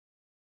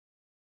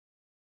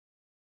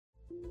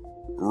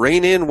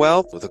Rein in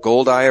wealth with a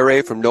gold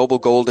IRA from Noble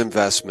Gold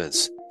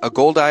Investments. A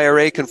gold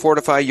IRA can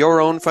fortify your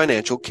own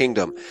financial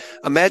kingdom.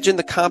 Imagine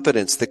the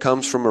confidence that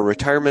comes from a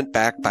retirement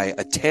backed by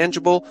a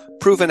tangible,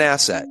 proven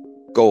asset,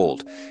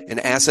 gold, an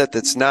asset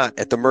that's not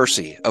at the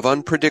mercy of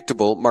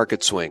unpredictable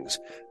market swings.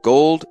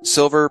 Gold,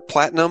 silver,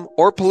 platinum,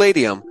 or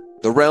palladium,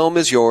 the realm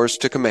is yours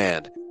to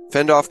command.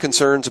 Fend off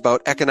concerns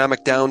about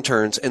economic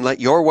downturns and let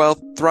your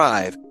wealth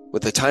thrive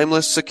with the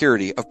timeless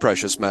security of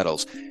precious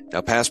metals. Now,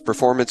 past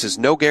performance is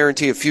no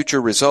guarantee of future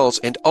results,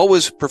 and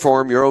always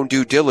perform your own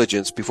due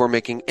diligence before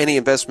making any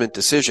investment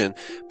decision.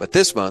 But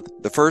this month,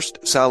 the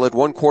first solid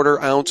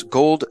 1/4 ounce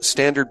gold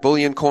standard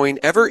bullion coin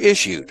ever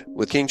issued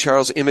with King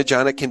Charles image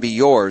on it can be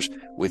yours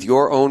with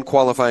your own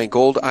qualifying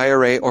gold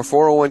IRA or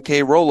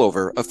 401k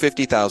rollover of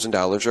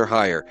 $50,000 or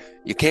higher.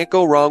 You can't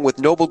go wrong with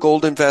Noble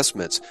Gold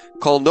Investments.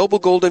 Call Noble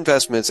Gold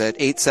Investments at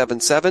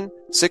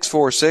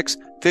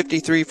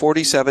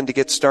 877-646-5347 to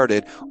get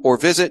started, or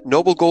visit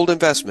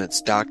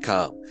noblegoldinvestments.com.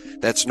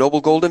 That's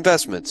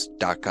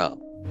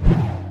noblegoldinvestments.com.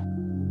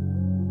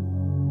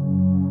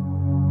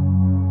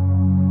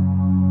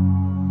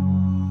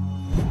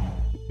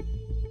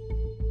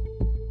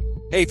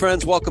 Hey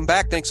friends, welcome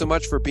back. Thanks so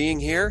much for being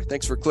here.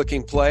 Thanks for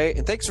clicking play,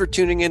 and thanks for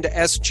tuning into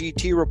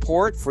SGT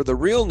Report for the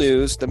real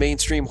news the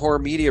mainstream horror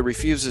media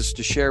refuses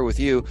to share with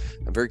you.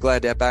 I'm very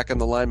glad to have back on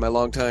the line my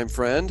longtime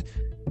friend,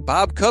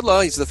 Bob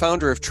Kudla. He's the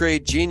founder of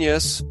Trade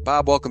Genius.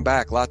 Bob, welcome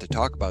back. A lot to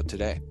talk about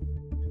today.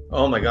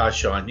 Oh my gosh,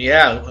 Sean.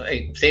 Yeah,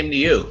 hey, same to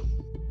you.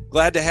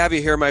 Glad to have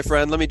you here, my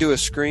friend. Let me do a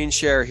screen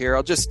share here.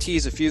 I'll just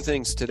tease a few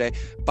things today.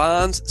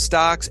 Bonds,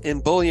 stocks,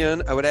 and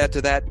bullion, I would add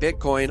to that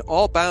Bitcoin,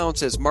 all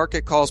bounce as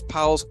market calls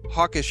Powell's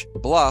hawkish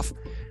bluff.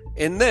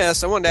 In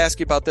this, I wanted to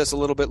ask you about this a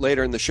little bit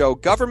later in the show.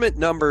 Government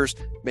numbers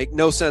make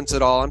no sense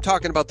at all. I'm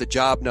talking about the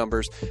job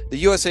numbers. The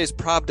USA's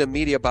Pravda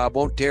media, Bob,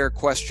 won't dare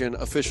question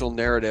official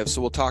narratives, so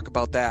we'll talk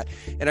about that.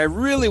 And I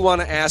really want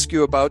to ask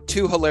you about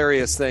two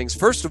hilarious things.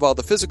 First of all,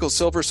 the physical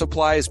silver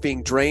supply is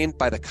being drained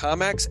by the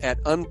COMEX at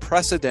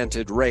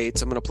unprecedented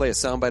rates. I'm going to play a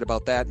soundbite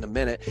about that in a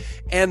minute.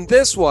 And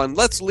this one,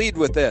 let's lead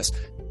with this.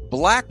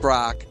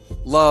 BlackRock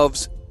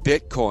loves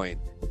Bitcoin.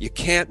 You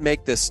can't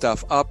make this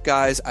stuff up,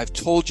 guys. I've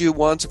told you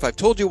once. If I've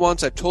told you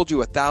once, I've told you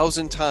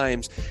 1,000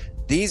 times.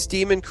 These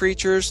demon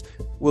creatures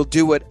will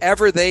do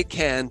whatever they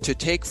can to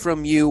take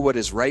from you what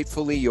is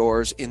rightfully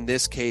yours, in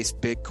this case,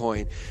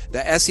 Bitcoin.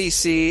 The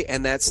SEC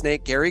and that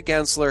snake Gary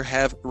Gensler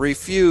have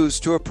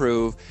refused to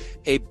approve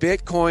a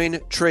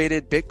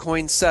Bitcoin-traded,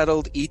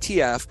 Bitcoin-settled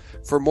ETF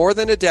for more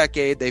than a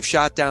decade. They've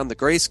shot down the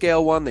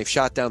Grayscale one. They've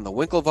shot down the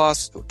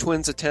Winklevoss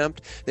twins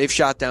attempt. They've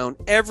shot down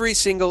every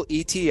single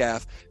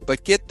ETF.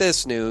 But get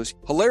this news,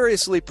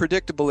 hilariously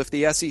predictable if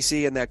the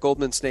SEC and that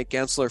Goldman snake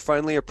Gensler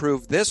finally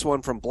approved this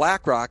one from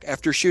BlackRock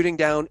after shooting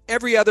down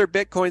every other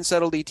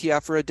Bitcoin-settled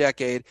ETF for a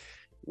decade.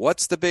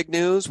 What's the big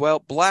news? Well,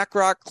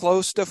 BlackRock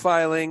close to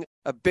filing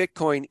a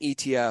Bitcoin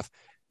ETF.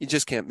 You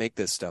just can't make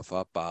this stuff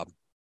up, Bob.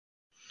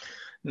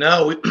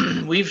 No,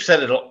 we've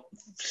said it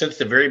since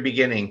the very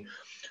beginning.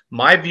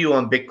 My view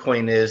on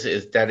Bitcoin is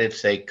that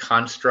it's a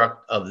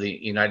construct of the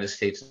United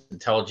States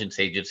intelligence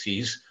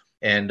agencies,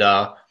 and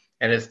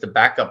it's the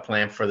backup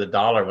plan for the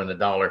dollar when the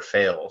dollar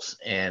fails.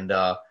 And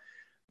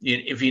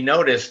if you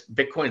notice,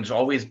 Bitcoin's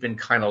always been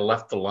kind of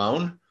left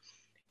alone.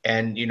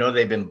 And,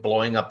 they've been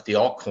blowing up the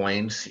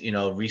altcoins,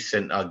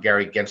 recent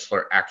Gary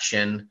Gensler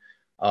action,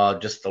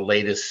 just the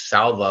latest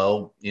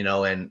salvo,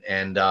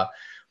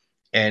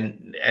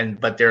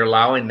 but they're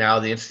allowing now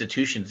the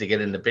institutions to get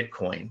into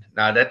Bitcoin.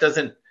 Now, that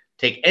doesn't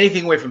take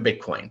anything away from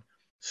Bitcoin.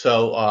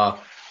 So, I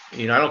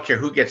don't care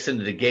who gets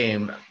into the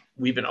game.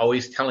 We've been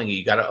always telling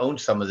you got to own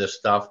some of this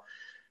stuff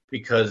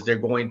because they're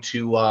going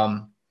to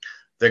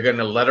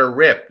let her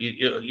rip.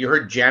 You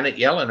heard Janet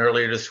Yellen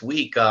earlier this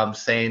week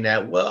saying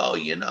that, well,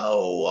 she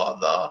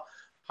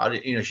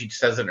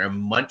says in her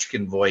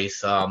Munchkin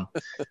voice that,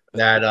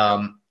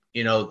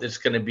 it's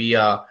going to be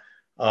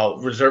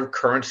reserve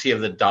currency of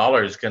the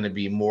dollar is going to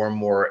be more and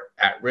more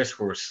at risk.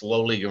 We're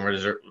slowly going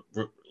to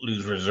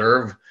lose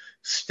reserve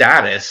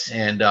status,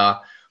 and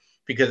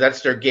because that's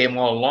their game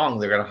all along.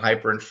 They're going to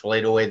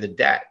hyperinflate away the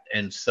debt,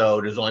 and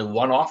so there's only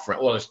one off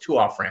ramp. Well, there's two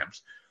off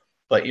ramps,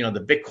 but the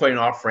Bitcoin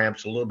off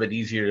ramp's a little bit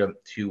easier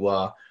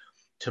to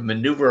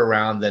maneuver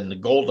around than the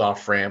gold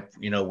off ramp.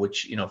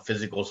 Which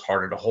physical is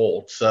harder to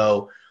hold.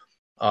 So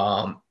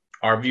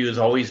our view has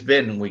always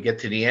been, when we get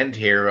to the end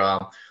here,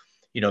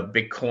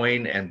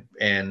 Bitcoin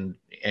and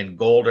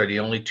gold are the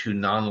only two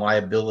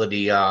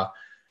non-liability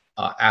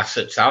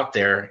assets out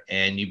there,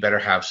 and you better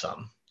have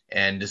some.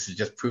 And this is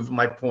just proving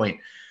my point.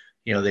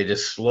 They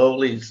just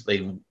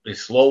they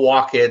slow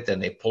walk it, then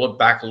they pull it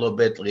back a little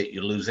bit,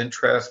 you lose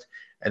interest,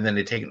 and then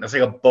they take it. That's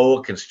like a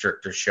boa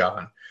constrictor,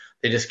 Sean.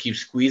 They just keep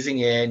squeezing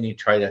in. You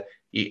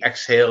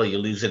exhale, you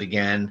lose it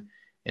again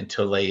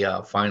until they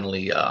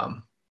finally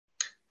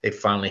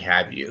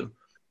have you,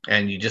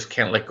 and you just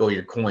can't let go of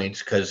your coins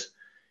because.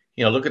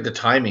 Look at the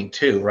timing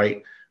too,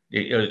 right?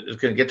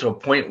 It's going to get to a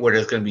point where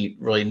there's going to be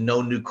really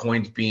no new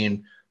coins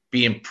being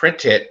being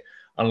printed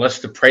unless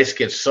the price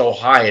gets so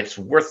high it's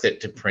worth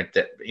it to print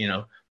it,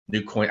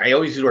 new coin. I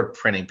always use the word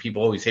printing.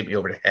 People always hit me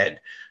over the head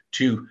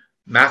to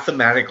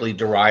mathematically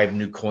derive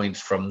new coins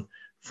from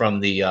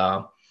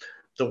the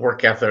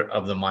work ethic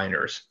of the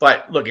miners.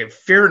 But look,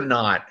 fear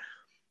not.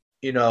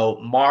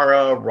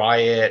 Mara,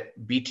 Riot,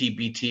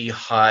 BTBT,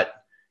 Hut.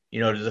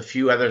 There's a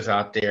few others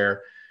out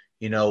there.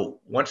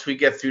 Once we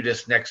get through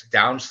this next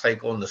down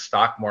cycle in the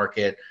stock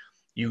market,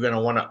 you're going to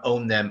want to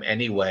own them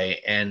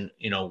anyway. And,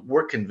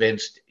 we're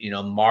convinced,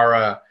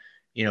 Mara,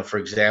 for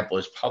example,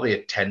 is probably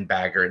a 10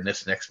 bagger in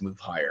this next move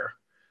higher.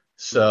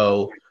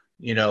 So,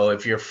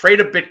 if you're afraid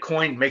of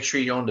Bitcoin, make sure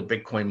you own the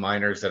Bitcoin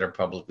miners that are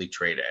publicly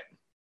traded.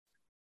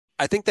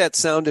 I think that's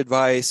sound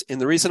advice.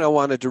 And the reason I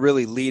wanted to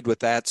really lead with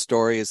that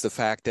story is the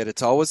fact that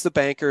it's always the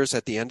bankers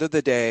at the end of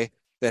the day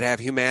that have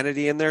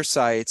humanity in their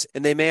sights.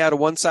 And they may out of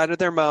one side of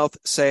their mouth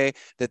say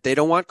that they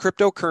don't want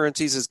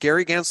cryptocurrencies. As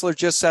Gary Gensler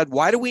just said,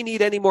 why do we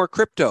need any more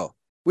crypto?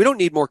 We don't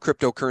need more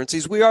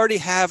cryptocurrencies. We already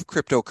have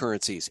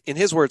cryptocurrencies. In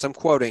his words, I'm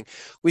quoting,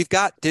 we've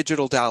got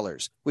digital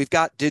dollars. We've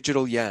got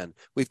digital yen.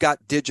 We've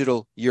got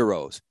digital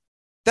euros.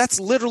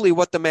 That's literally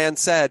what the man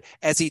said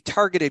as he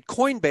targeted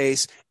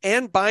Coinbase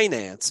and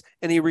Binance,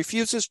 and he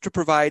refuses to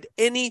provide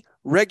any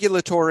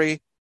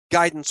regulatory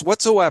guidance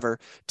whatsoever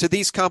to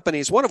these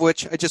companies, one of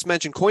which I just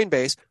mentioned,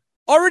 Coinbase,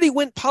 already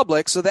went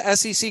public, so the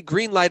SEC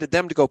green-lighted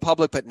them to go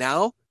public, but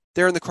now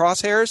they're in the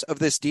crosshairs of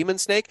this demon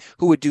snake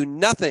who would do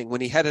nothing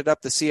when he headed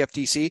up the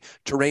CFTC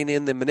to rein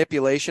in the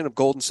manipulation of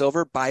gold and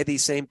silver by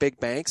these same big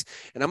banks.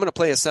 And I'm going to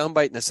play a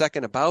soundbite in a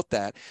second about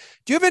that.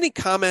 Do you have any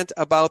comment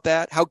about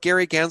that? How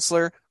Gary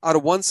Gensler, out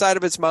of one side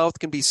of his mouth,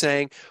 can be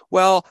saying,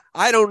 well,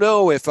 I don't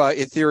know if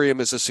Ethereum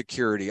is a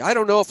security. I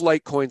don't know if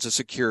Litecoin's a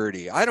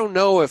security. I don't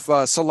know if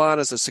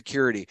Solana's a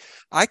security.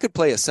 I could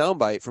play a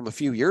soundbite from a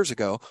few years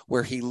ago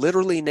where he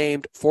literally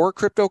named 4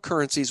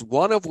 cryptocurrencies,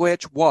 one of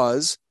which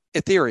was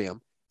Ethereum.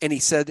 And he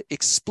said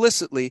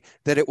explicitly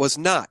that it was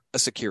not a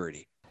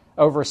security.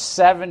 Over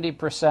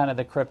 70% of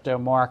the crypto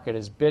market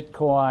is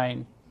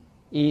Bitcoin,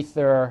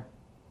 Ether,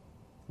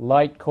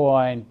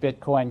 Litecoin,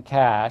 Bitcoin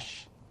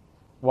Cash.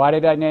 Why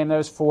did I name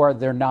those 4?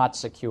 They're not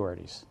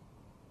securities.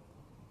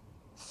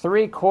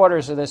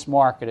 3/4 of this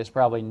market is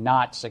probably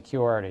not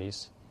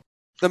securities.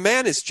 The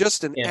man is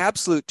just an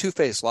absolute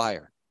two-faced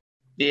liar.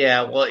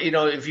 Yeah, well,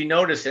 if you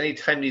notice,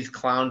 anytime these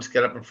clowns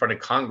get up in front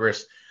of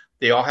Congress,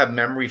 they all have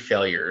memory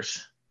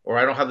failures. Or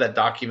I don't have that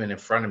document in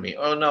front of me.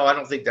 Oh, no, I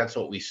don't think that's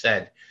what we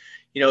said.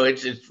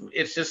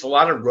 It's just a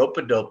lot of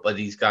rope-a-dope by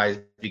these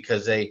guys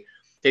because they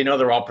know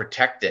they're all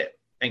protected.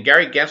 And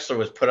Gary Gensler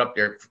was put up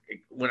there.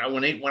 When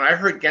I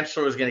heard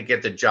Gensler was going to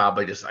get the job,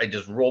 I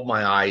just rolled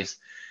my eyes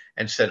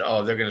and said,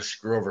 oh, they're going to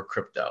screw over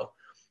crypto.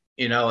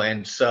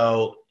 And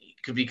so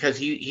because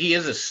he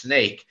is a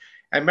snake.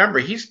 And remember,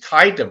 he's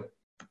tied to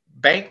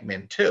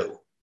Bankman too.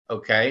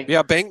 Okay.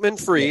 Yeah,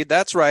 Bankman-Fried.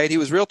 That's right. He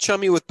was real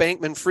chummy with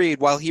Bankman-Fried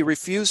while he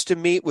refused to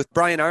meet with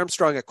Brian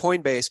Armstrong at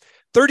Coinbase.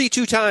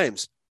 32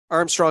 times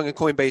Armstrong and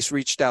Coinbase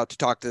reached out to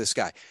talk to this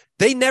guy.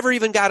 They never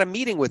even got a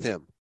meeting with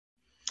him.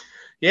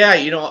 Yeah,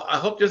 I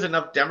hope there's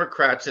enough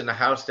Democrats in the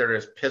House that are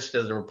as pissed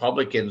as the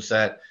Republicans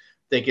that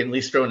they can at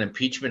least throw an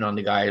impeachment on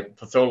the guy,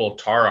 throw a little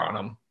tar on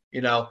him.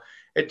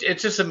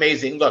 It's just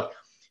amazing. Look,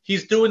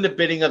 he's doing the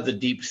bidding of the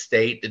deep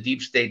state. The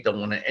deep state don't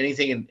want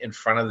anything in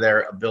front of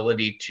their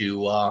ability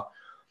to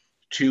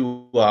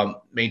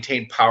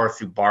maintain power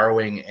through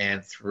borrowing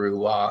and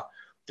through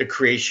the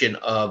creation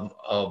of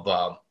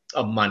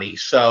money.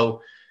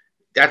 So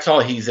that's all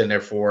he's in there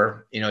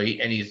for,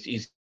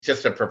 he's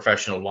just a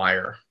professional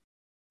liar.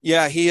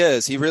 Yeah, he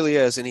is. He really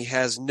is. And he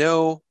has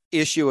no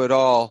issue at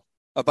all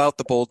about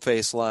the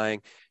bold-faced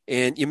lying.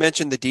 And you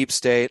mentioned the deep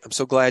state. I'm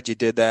so glad you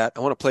did that. I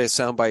want to play a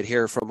soundbite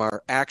here from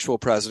our actual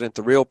president,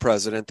 the real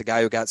president, the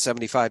guy who got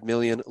 75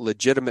 million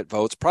legitimate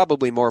votes,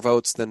 probably more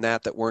votes than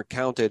that weren't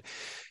counted.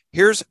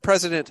 Here's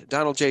President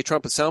Donald J.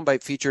 Trump, a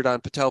soundbite featured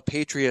on Patel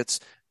Patriot's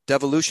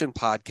Devolution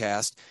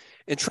podcast.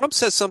 And Trump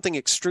says something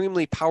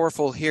extremely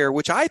powerful here,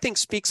 which I think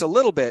speaks a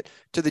little bit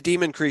to the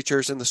demon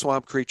creatures and the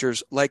swamp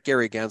creatures like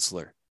Gary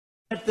Gensler.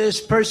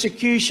 This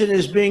persecution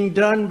is being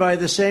done by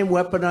the same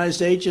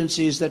weaponized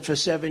agencies that for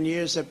 7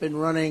 years have been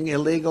running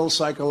illegal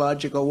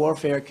psychological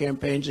warfare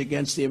campaigns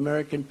against the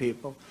American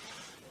people,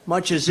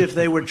 much as if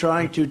they were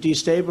trying to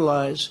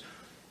destabilize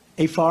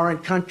a foreign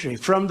country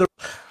from the...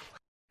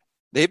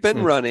 They've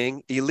been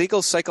running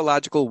illegal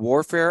psychological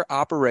warfare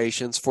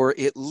operations for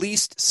at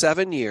least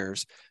 7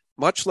 years,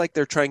 much like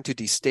they're trying to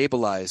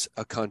destabilize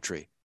a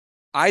country.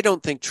 I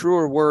don't think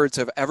truer words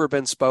have ever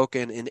been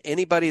spoken, and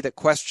anybody that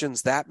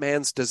questions that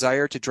man's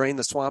desire to drain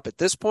the swamp at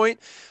this point,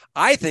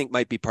 I think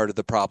might be part of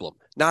the problem,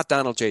 not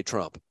Donald J.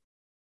 Trump.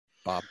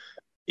 Bob?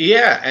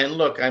 Yeah, and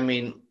look, I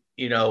mean,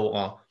 we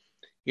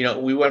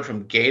went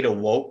from gay to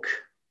woke,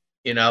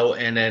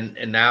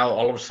 and now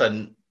all of a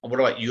sudden, what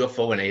about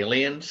UFO and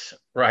aliens,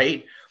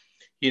 right?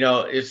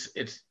 It's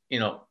as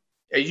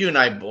you and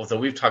I both,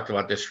 we've talked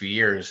about this for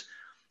years.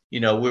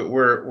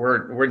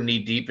 We're knee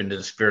deep into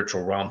the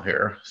spiritual realm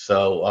here.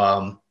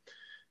 So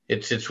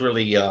it's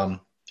really I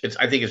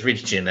think it's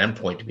reaching an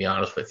endpoint, to be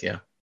honest with you.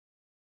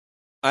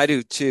 I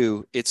do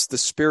too. It's the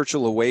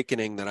spiritual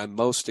awakening that I'm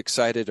most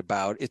excited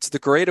about. It's the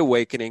Great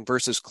Awakening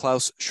versus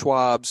Klaus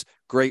Schwab's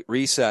Great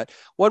Reset.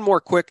 One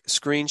more quick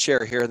screen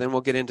share here, then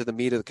we'll get into the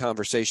meat of the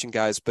conversation,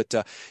 guys. But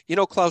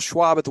Klaus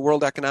Schwab at the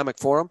World Economic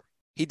Forum,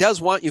 he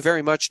does want you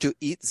very much to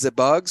eat the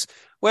bugs.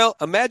 Well,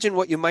 imagine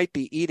what you might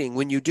be eating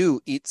when you do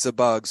eat the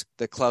bugs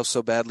that Klaus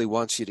so badly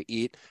wants you to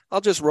eat.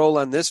 I'll just roll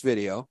on this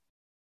video.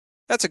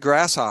 That's a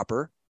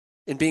grasshopper,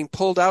 and being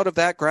pulled out of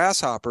that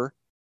grasshopper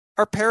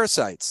are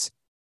parasites.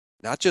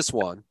 Not just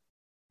one.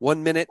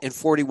 1 minute and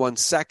 41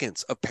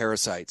 seconds of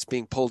parasites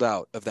being pulled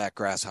out of that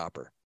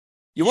grasshopper.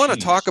 You want to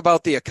talk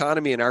about the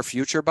economy in our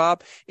future,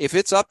 Bob? If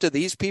it's up to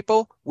these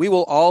people, we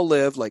will all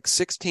live like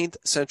 16th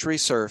century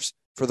serfs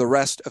for the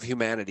rest of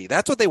humanity.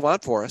 That's what they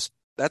want for us.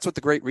 That's what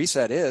the Great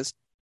Reset is.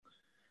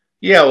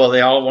 Yeah, well, they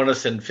all want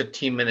us in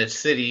 15-minute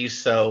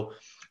cities. So,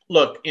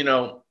 look,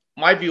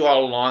 my view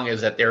all along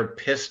is that they're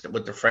pissed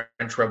with the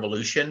French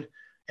Revolution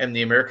and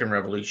the American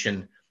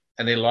Revolution,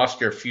 and they lost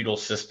their feudal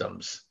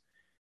systems.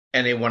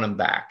 And they want them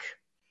back.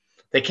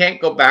 They can't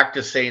go back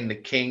to saying the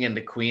king and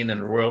the queen and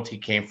the royalty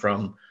came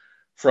from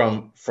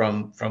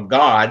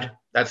God.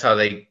 That's how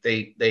they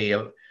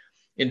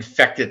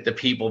infected the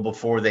people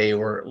before they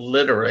were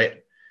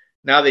literate.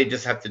 Now they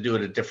just have to do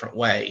it a different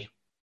way.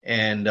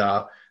 And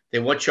they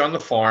want you on the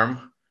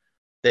farm.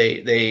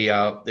 They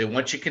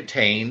want you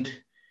contained,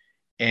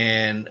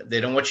 and they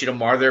don't want you to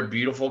mar their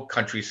beautiful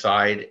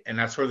countryside. And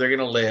that's where they're going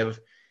to live.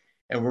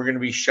 And we're going to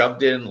be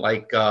shoved in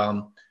like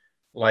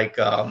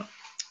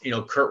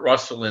Kurt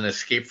Russell in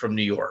Escape from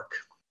New York.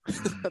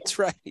 That's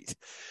right.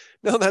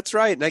 No, that's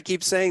right. And I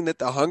keep saying that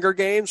the Hunger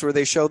Games, where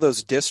they show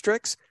those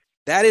districts,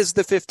 that is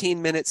the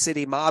 15-minute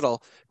city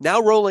model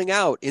now rolling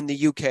out in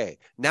the UK,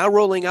 now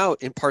rolling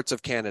out in parts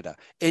of Canada.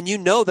 And you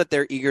know that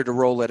they're eager to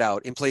roll it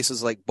out in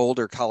places like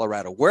Boulder,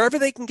 Colorado, wherever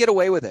they can get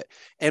away with it,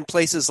 and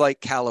places like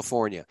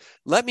California.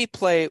 Let me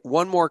play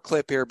one more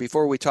clip here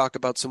before we talk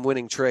about some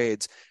winning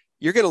trades.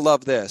 You're going to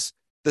love this.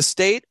 The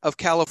state of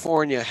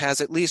California has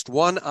at least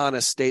one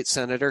honest state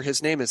senator.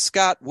 His name is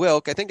Scott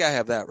Wilk. I think I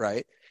have that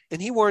right.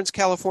 And he warns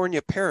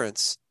California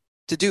parents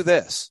to do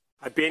this.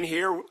 I've been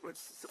here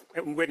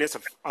and witnessed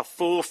a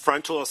full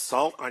frontal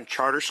assault on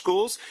charter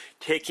schools,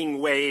 taking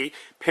away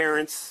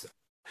parents'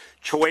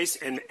 choice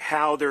in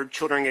how their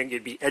children are going to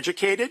be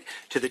educated,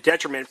 to the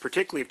detriment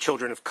particularly of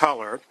children of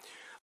color.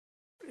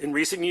 In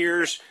recent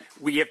years,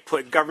 we have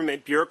put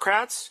government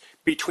bureaucrats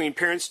between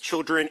parents,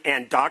 children,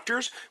 and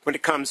doctors when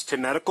it comes to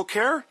medical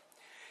care.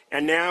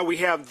 And now we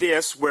have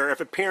this, where if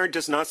a parent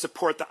does not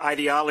support the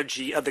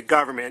ideology of the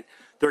government,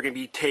 they're going to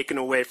be taken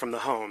away from the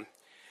home.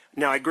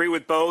 Now, I agree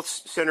with both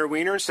Senator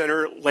Wiener and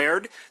Senator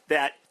Laird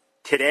that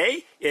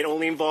today it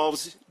only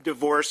involves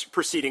divorce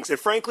proceedings. And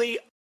frankly,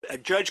 a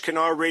judge can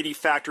already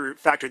factor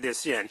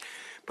this in.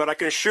 But I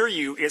can assure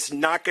you it's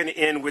not going to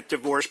end with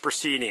divorce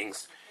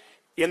proceedings.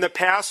 In the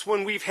past,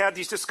 when we've had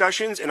these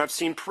discussions and I've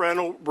seen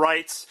parental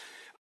rights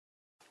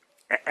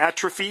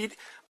atrophied,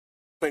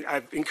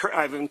 I've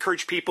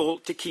encouraged people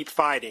to keep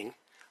fighting.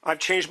 I've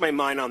changed my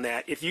mind on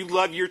that. If you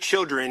love your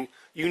children,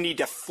 you need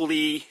to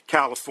flee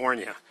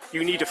California.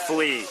 You need to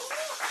flee.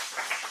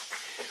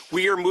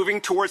 We are moving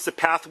towards the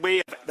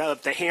pathway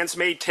of the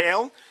Handmaid's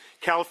Tale.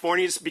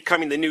 California is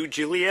becoming the new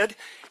Gilead,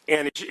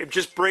 and it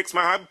just breaks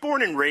my heart. I'm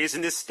born and raised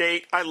in this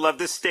state. I love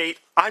this state.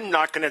 I'm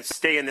not going to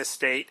stay in this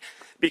state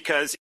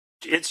because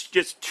it's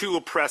just too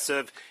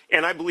oppressive,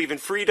 and I believe in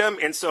freedom,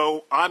 and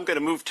so I'm going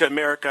to move to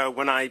America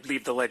when I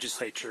leave the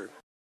legislature.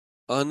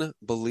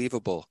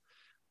 Unbelievable.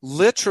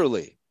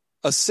 Literally,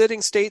 a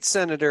sitting state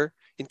senator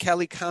in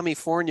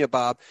California,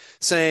 Bob,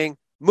 saying,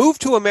 move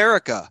to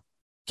America,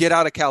 get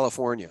out of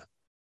California.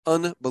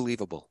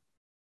 Unbelievable.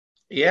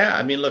 Yeah,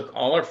 I mean, look,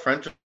 all our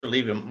friends are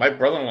leaving. My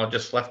brother-in-law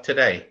just left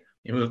today.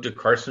 He moved to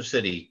Carson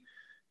City.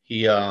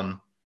 He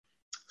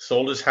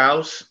sold his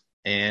house,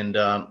 and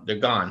they're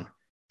gone.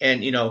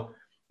 And,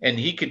 and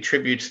he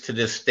contributes to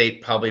this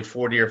state probably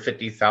 $40,000 or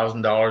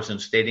 $50,000 in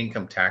state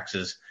income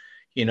taxes,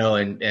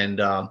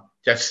 and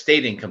just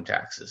state income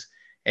taxes.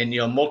 And,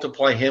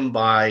 multiply him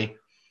by,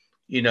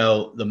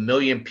 the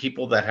million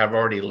people that have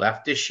already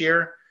left this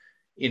year,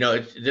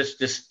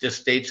 this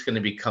state's going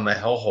to become a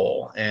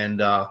hellhole.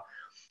 And,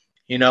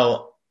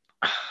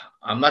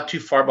 I'm not too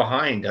far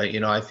behind.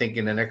 I think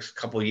in the next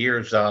couple of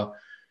years,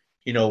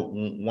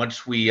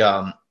 once we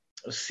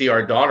see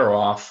our daughter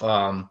off,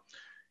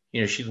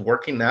 she's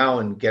working now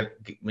and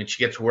when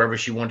she gets wherever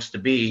she wants to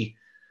be,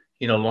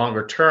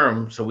 longer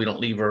term, so we don't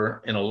leave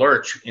her in a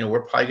lurch,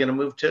 we're probably going to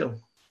move too.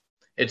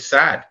 It's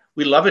sad.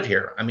 We love it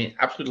here. I mean,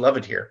 absolutely love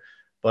it here.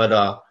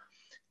 But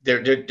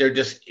they're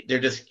just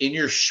in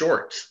your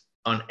shorts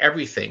on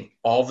everything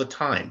all the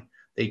time.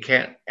 They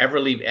can't ever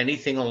leave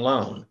anything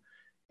alone.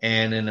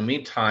 And in the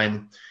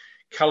meantime,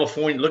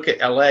 California, look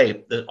at LA.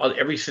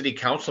 Every city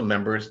council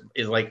member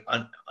is like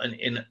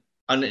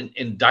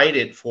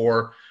indicted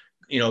for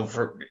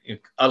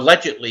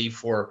allegedly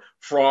for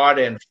fraud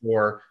and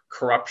for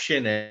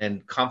corruption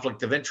and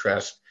conflict of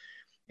interest.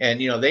 And,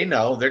 they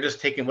know they're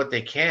just taking what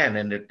they can,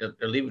 and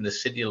they're leaving the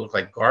city to look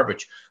like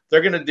garbage.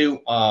 They're going to do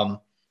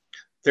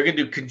they're going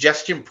to do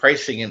congestion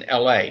pricing in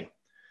LA,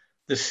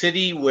 the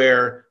city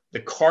where the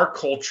car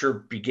culture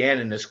began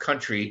in this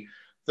country.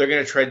 They're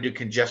going to try to do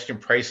congestion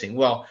pricing.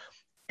 Well,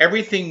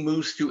 everything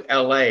moves through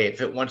LA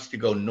if it wants to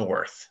go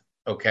north,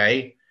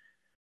 okay?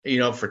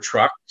 For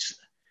trucks.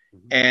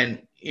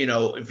 And,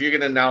 if you're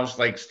going to now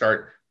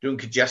start doing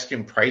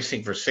congestion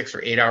pricing for 6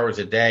 or 8 hours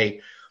a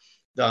day,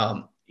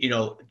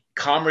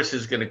 commerce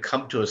is going to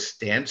come to a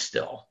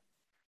standstill.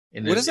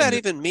 What does that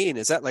even mean?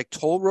 Is that like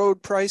toll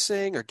road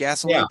pricing or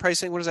gasoline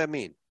pricing? What does that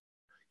mean?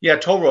 Yeah,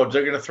 toll roads.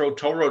 They're going to throw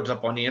toll roads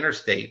up on the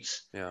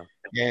interstates. Yeah.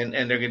 And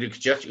they're going to do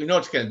congestion. You know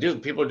what it's going to do?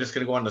 People are just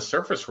going to go on the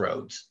surface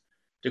roads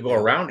to go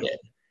around it.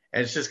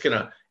 And it's just going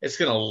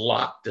to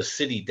lock the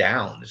city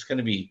down. It's going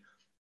to be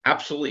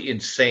absolutely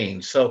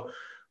insane. So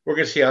we're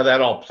going to see how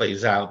that all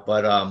plays out.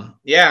 But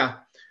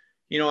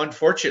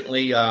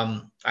unfortunately,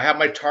 I have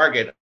my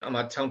target. I'm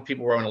not telling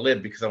people where I want to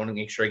live because I want to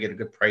make sure I get a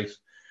good price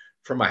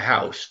for my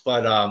house.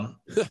 But not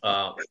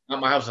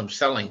my house I'm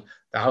selling,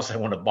 the house I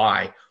want to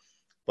buy.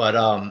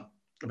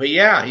 But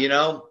yeah,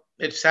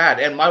 it's sad.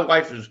 And my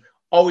wife has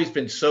always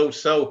been so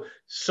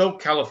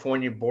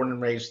California, born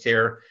and raised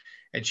here.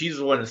 And she's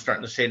the one that's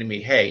starting to say to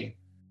me, hey,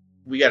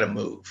 we got to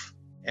move,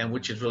 and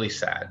which is really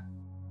sad.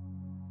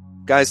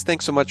 Guys,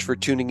 thanks so much for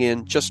tuning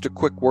in. Just a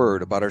quick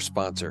word about our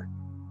sponsor.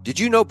 Did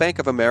you know Bank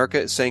of America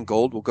is saying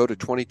gold will go to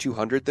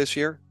 $2,200 this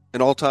year?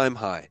 An all-time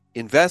high.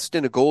 Invest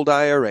in a gold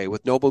IRA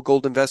with Noble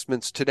Gold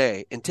Investments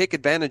today and take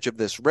advantage of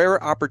this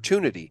rare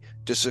opportunity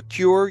to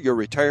secure your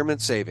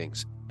retirement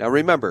savings. Now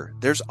remember,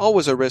 there's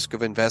always a risk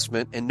of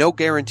investment and no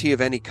guarantee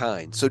of any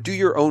kind, so do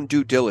your own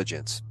due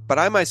diligence. But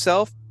I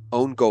myself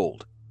own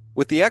gold.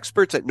 With the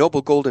experts at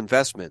Noble Gold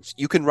Investments,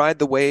 you can ride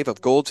the wave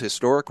of gold's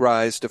historic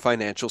rise to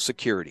financial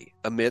security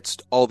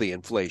amidst all the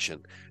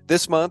inflation.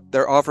 This month,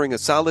 they're offering a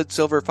solid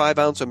silver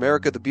 5-ounce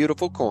America the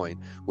Beautiful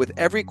coin with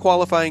every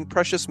qualifying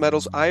precious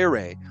metals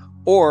IRA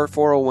or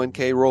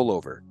 401k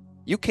rollover.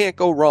 You can't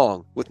go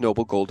wrong with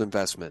Noble Gold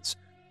Investments.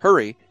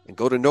 Hurry and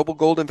go to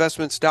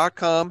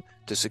noblegoldinvestments.com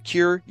to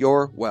secure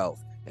your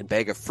wealth and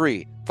bag a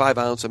free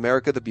 5-ounce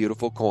America the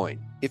Beautiful coin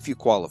if you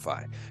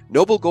qualify.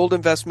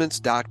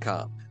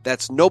 noblegoldinvestments.com.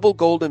 That's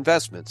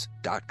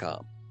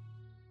noblegoldinvestments.com.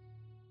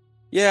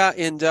 Yeah,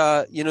 and,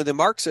 the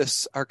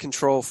Marxists are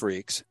control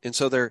freaks, and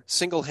so they're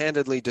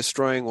single-handedly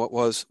destroying what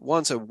was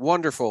once a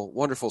wonderful,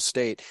 wonderful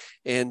state.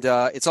 And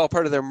it's all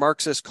part of their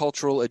Marxist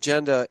cultural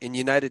agenda in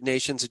United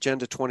Nations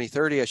Agenda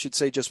 2030. I should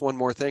say just one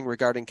more thing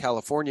regarding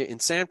California.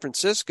 In San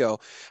Francisco,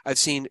 I've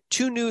seen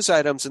 2 news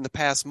items in the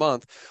past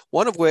month,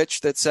 one of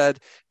which that said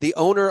the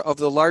owner of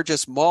the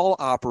largest mall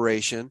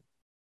operation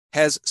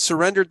has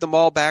surrendered the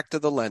mall back to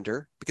the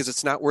lender because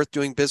it's not worth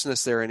doing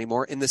business there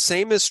anymore. And the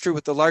same is true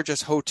with the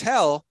largest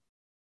hotel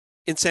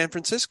in San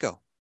Francisco.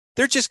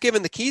 They're just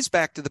giving the keys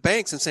back to the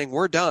banks and saying,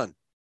 we're done.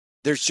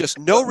 There's just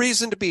no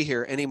reason to be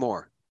here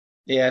anymore.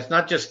 Yeah, it's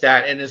not just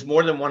that. And it's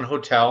more than one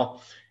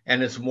hotel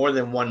and it's more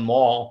than one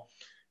mall.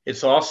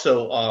 It's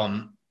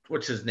also,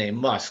 what's his name?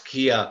 Musk.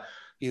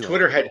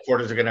 Twitter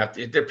headquarters are going to have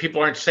to, their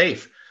people aren't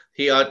safe.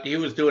 He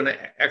was doing an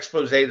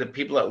expose that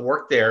people that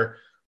work there,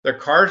 their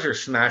cars are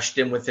smashed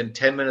in within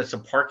 10 minutes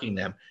of parking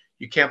them.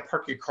 You can't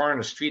park your car on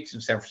the streets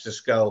in San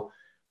Francisco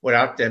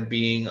without them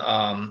being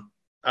a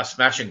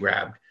smash and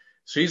grab.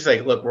 So he's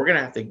like, look, we're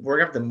gonna have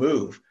to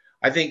move.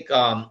 I think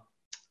I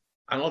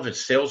don't know if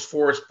it's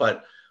Salesforce,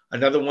 but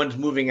another one's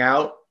moving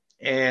out,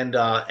 and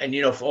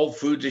if Whole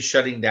Foods is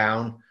shutting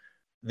down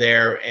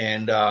there,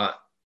 and all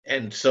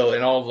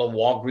the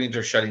Walgreens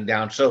are shutting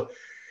down. So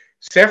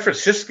San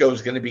Francisco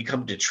is going to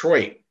become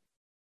Detroit.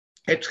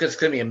 It's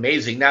going to be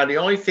amazing. Now, the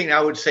only thing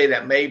I would say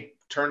that may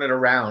turn it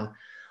around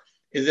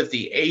is if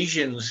the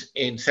Asians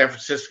in San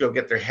Francisco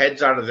get their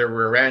heads out of their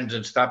rear ends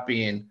and stop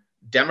being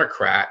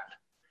Democrat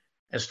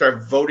and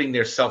start voting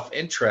their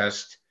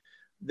self-interest,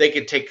 they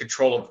could take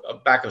control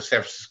of back of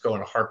San Francisco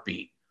in a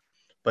heartbeat.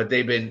 But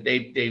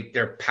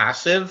they're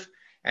passive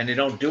and they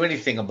don't do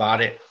anything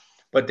about it.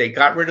 But they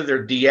got rid of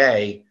their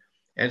DA,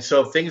 and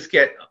so if things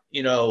get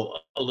a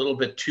little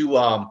bit too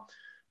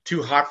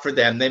hot for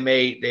them, they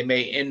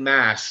may en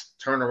masse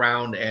turn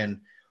around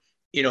and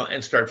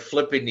start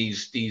flipping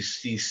these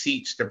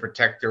seats to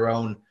protect their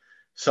own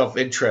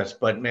self-interest.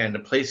 But man, the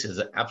place is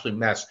an absolute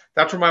mess.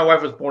 That's where my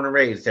wife was born and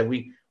raised, and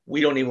we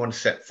don't even want to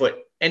set foot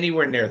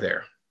anywhere near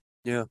there.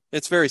 Yeah,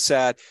 it's very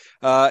sad.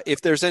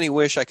 If there's any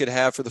wish I could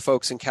have for the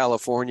folks in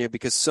California,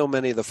 because so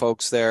many of the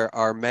folks there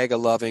are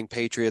mega-loving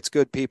patriots,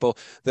 good people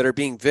that are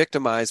being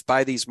victimized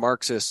by these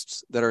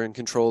Marxists that are in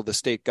control of the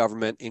state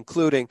government,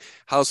 including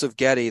House of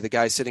Getty, the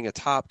guy sitting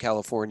atop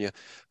California,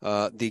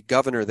 the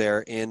governor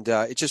there. And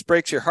it just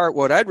breaks your heart.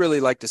 What I'd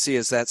really like to see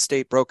is that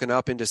state broken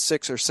up into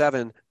 6 or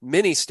 7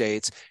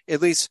 mini-states,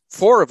 at least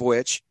 4 of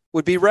which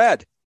would be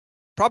red.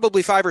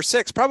 Probably 5 or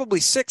 6, probably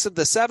 6 of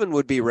the 7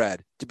 would be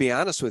red, to be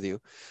honest with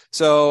you.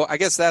 So I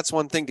guess that's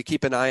one thing to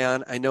keep an eye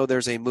on. I know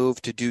there's a move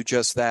to do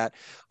just that.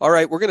 All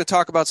right, we're going to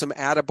talk about some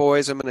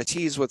attaboys. I'm going to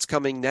tease what's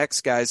coming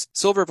next, guys.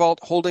 Silver Vault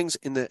holdings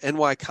in the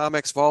NY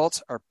Comics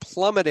vaults are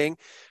plummeting.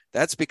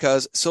 That's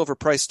because silver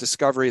price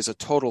discovery is a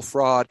total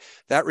fraud.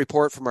 That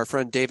report from our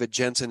friend David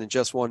Jensen in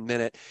just 1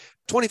 minute.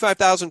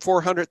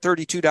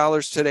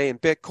 $25,432 today in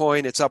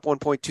Bitcoin. It's up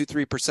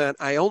 1.23%.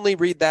 I only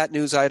read that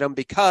news item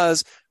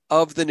because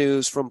of the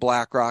news from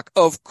BlackRock.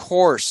 Of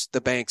course,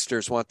 the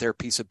banksters want their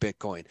piece of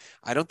Bitcoin.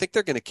 I don't think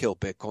they're going to kill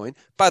Bitcoin.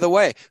 By the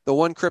way, the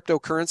one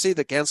cryptocurrency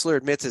that Gensler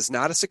admits is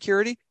not a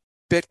security,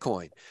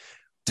 Bitcoin.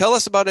 Tell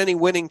us about any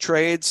winning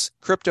trades,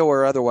 crypto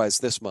or otherwise,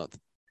 this month.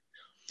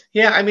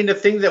 Yeah, I mean, the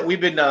thing that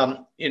we've been,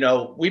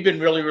 we've been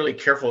really, really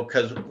careful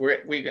because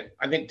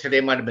I think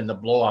today might have been the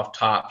blow off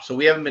top. So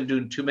we haven't been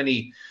doing too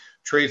many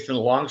trades from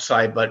the long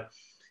side, but,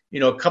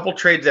 a couple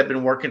trades that have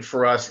been working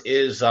for us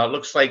is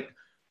looks like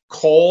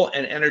coal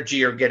and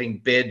energy are getting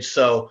bid.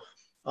 So,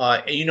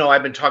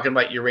 I've been talking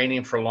about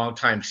uranium for a long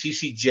time.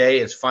 CCJ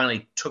has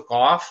finally took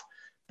off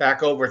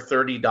back over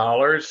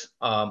 $30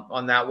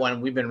 on that one.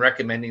 We've been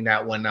recommending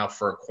that one now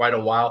for quite a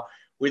while.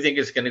 We think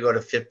it's going to go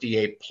to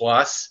 58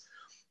 plus.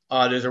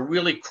 There's a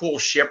really cool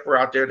shipper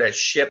out there that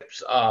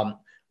ships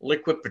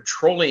liquid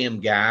petroleum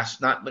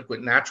gas, not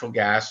liquid natural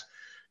gas,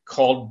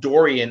 called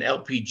Dorian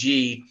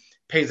LPG,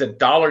 pays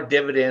 $1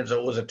 dividends.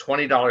 It was a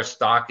 $20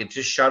 stock. It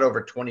just shot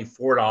over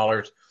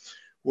 $24.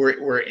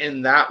 We're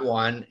in that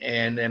one.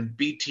 And then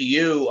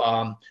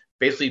BTU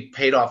basically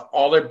paid off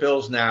all their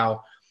bills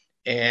now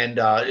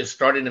and is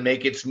starting to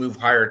make its move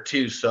higher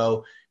too.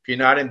 So if you're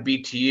not in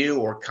BTU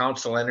or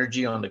Council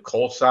Energy on the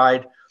coal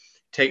side,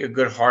 take a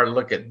good hard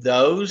look at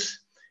those.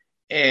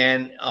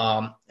 And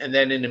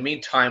then in the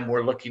meantime,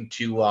 we're looking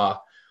to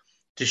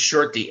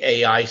short the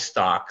AI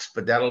stocks,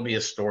 but that'll be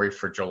a story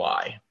for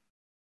July.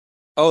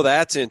 Oh,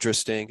 that's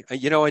interesting. I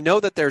know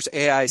that there's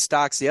AI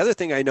stocks. The other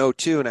thing I know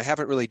too, and I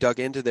haven't really dug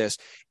into this,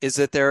 is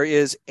that there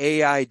is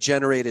AI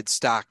generated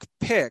stock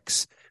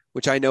picks,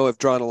 which I know have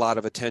drawn a lot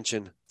of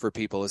attention for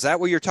people. Is that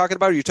what you're talking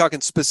about? Or are you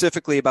talking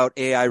specifically about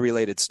AI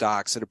related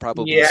stocks that have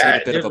probably seen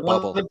a bit of a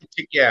bubble?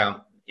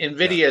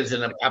 NVIDIA is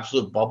in an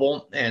absolute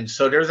bubble. And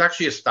so there's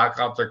actually a stock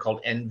out there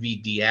called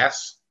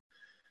NVDS.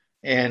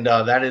 And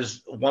that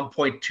is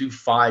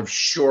 1.25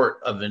 short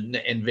of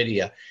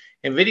NVIDIA.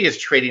 NVIDIA is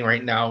trading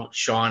right now,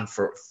 Sean,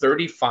 for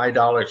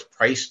 $35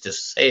 price to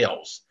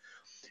sales.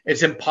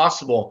 It's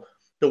impossible.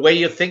 The way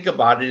you think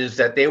about it is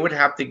that they would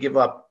have to give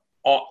up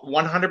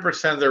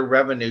 100% of their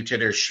revenue to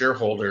their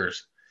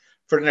shareholders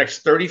for the next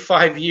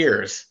 35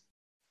 years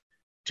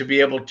to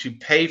be able to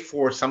pay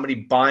for somebody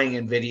buying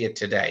NVIDIA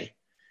today,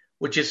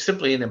 which is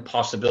simply an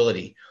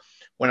impossibility.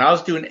 When I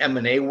was doing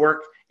M&A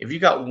work, if you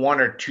got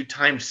 1 or 2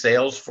 times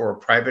sales for a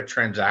private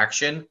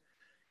transaction,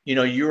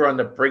 you're on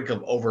the brink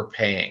of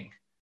overpaying.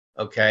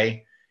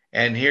 Okay.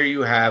 And here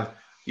you have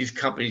these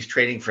companies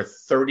trading for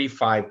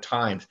 35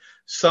 times.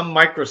 Some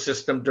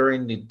microsystem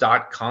during the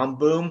 .com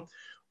boom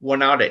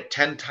went out at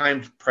 10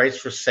 times price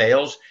for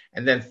sales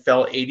and then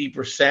fell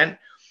 80%.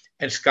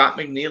 And Scott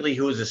McNeely,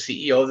 who was the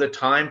CEO at the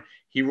time,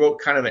 he wrote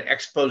kind of an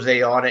expose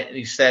on it. And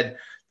he said,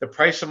 the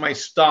price of my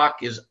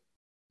stock is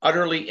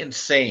utterly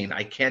insane.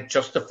 I can't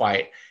justify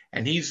it.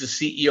 And he's the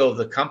CEO of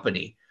the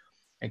company.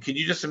 And can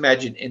you just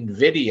imagine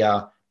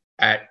NVIDIA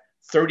at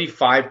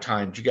 35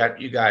 times? You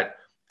got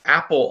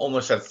Apple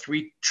almost a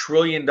 $3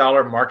 trillion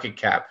market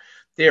cap.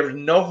 There's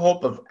no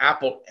hope of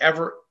Apple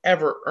ever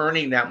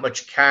earning that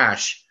much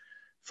cash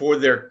for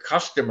their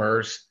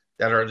customers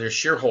that are their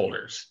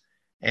shareholders.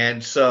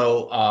 And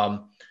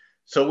so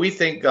we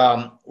think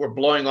we're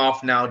blowing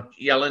off now.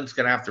 Yellen's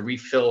going to have to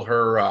refill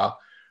her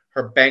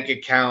bank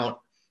account,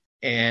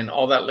 and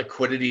all that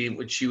liquidity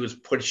which she was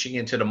pushing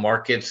into the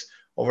markets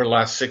over the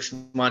last 6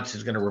 months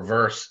is going to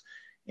reverse.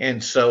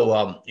 And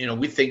so,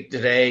 we think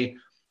today,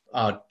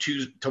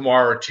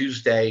 tomorrow or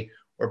Tuesday,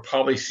 we're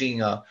probably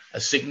seeing a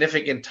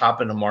significant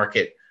top in the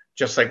market,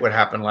 just like what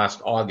happened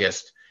last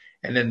August.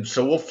 And then,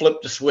 so we'll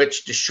flip the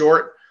switch to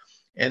short.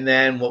 And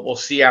then what we'll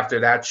see after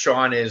that,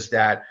 Sean, is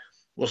that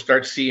we'll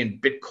start seeing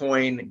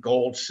Bitcoin,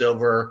 gold,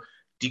 silver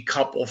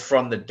decouple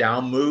from the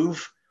down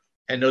move.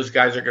 And those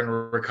guys are going to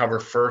recover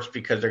first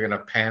because they're going to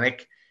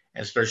panic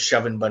and start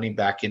shoving money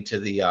back into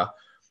the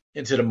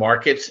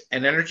markets.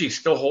 And energy is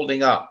still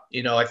holding up.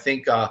 I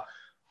think the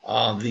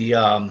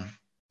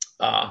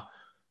Biden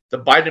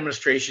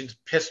administration's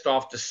pissed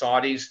off the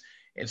Saudis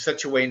in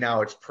such a way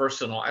now it's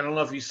personal. I don't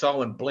know if you saw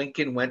when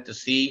Blinken went to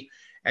see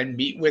and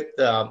meet with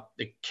the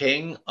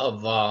king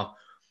of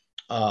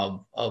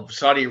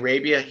Saudi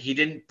Arabia. He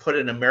didn't put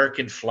an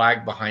American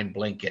flag behind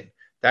Blinken.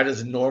 That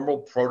is normal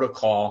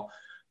protocol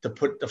to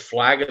put the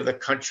flag of the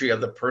country of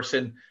the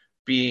person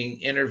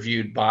being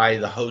interviewed by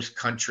the host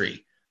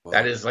country. Wow.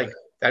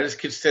 That is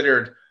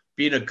considered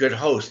being a good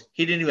host.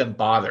 He didn't even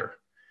bother.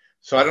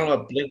 So I don't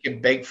know if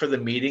Blinken begged for the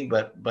meeting,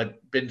 but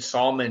bin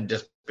Salman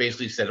just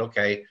basically said,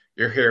 okay,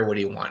 you're here. What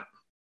do you want?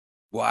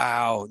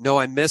 Wow. No,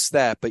 I missed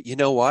that. But you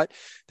know what?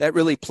 That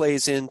really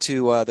plays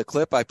into the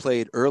clip I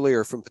played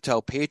earlier from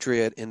Patel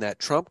Patriot in that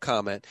Trump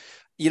comment.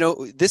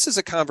 This is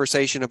a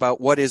conversation about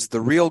what is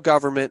the real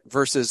government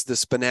versus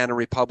this banana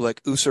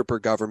republic usurper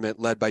government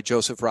led by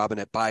Joseph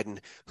Robinette Biden,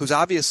 who's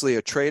obviously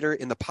a traitor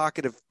in the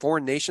pocket of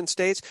foreign nation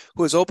states,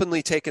 who has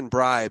openly taken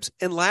bribes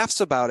and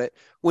laughs about it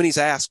when he's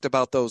asked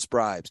about those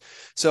bribes.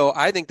 So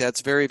I think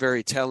that's very,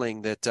 very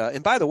telling that,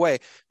 and by the way,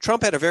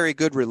 Trump had a very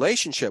good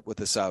relationship with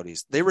the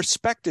Saudis. They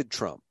respected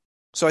Trump.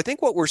 So I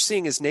think what we're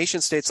seeing is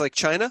nation states like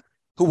China,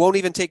 who won't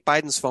even take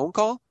Biden's phone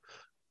call,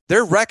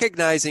 they're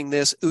recognizing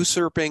this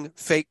usurping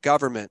fake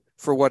government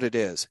for what it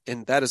is.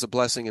 And that is a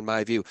blessing in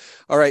my view.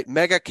 All right,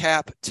 mega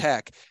cap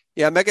tech.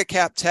 Yeah, mega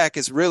cap tech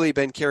has really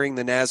been carrying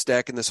the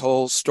NASDAQ and this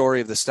whole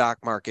story of the stock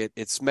market.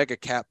 It's mega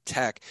cap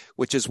tech,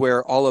 which is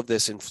where all of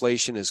this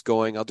inflation is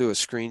going. I'll do a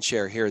screen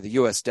share here. The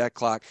U.S. debt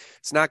clock.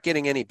 It's not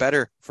getting any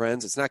better,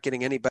 friends. It's not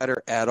getting any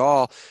better at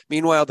all.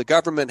 Meanwhile, the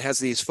government has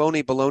these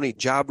phony baloney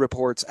job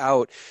reports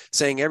out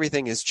saying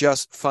everything is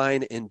just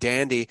fine and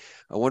dandy.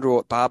 I wonder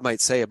what Bob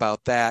might say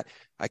about that.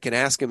 I can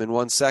ask him in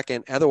 1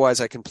 second. Otherwise,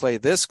 I can play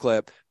this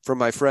clip from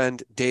my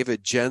friend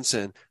David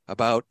Jensen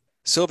about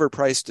silver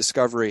price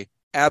discovery.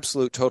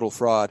 Absolute total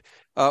fraud.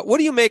 What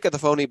do you make of the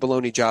phony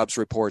baloney jobs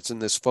reports in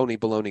this phony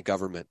baloney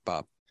government,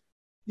 Bob?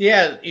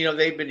 Yeah,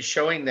 they've been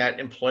showing that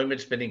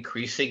employment's been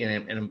increasing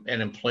and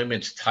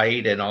employment's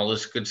tight and all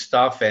this good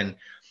stuff, and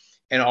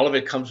all of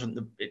it comes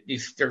from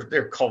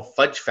they're called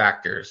fudge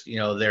factors.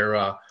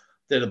 They're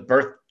the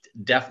birth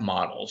death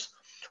models.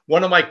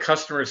 One of my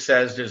customers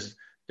says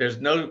there's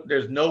no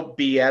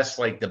BS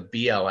like the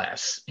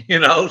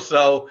BLS,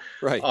 So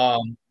right.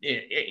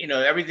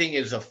 Everything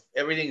is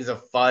a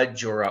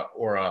fudge or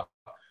a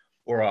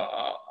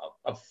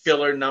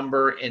filler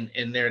number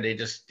in there. They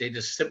just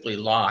simply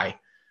lie.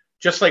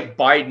 Just like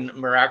Biden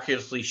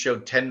miraculously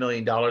showed $10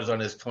 million on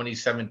his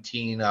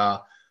 2017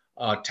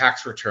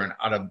 tax return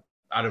out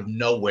of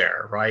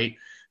nowhere, right?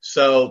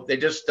 So they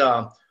just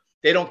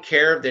they don't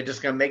care. They're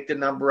just going to make the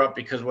number up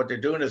because what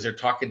they're doing is they're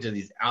talking to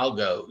these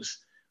algos.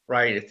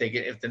 Right.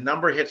 If the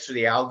number hits to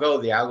the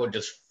algo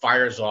just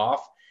fires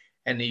off,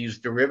 and they use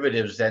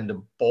derivatives then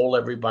to bowl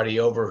everybody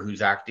over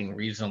who's acting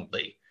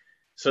reasonably.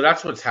 So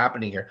that's what's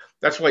happening here.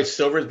 That's why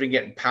silver's been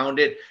getting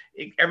pounded.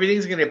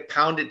 Everything's going to get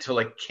pounded till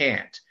it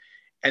can't.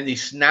 And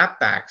these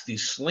snapbacks,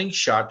 these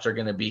slingshots are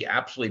going to be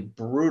absolutely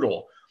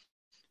brutal.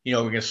 We're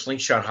going to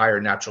slingshot higher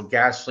in natural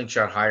gas,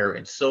 slingshot higher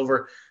in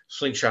silver,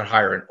 slingshot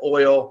higher in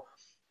oil,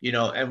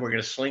 and we're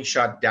going to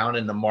slingshot down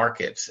in the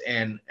markets.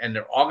 And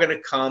they're all going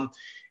to come.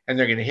 And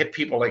they're going to hit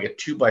people like a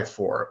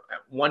 2x4. At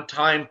one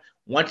time,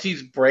 once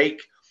these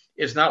break,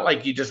 it's not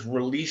like you just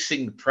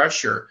releasing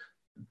pressure.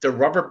 The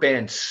rubber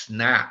band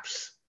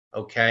snaps,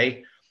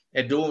 okay?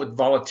 And do it with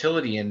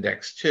volatility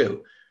index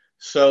too.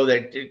 So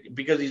that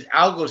because these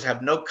algos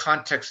have no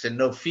context and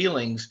no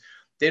feelings,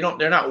 they're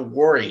not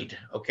worried,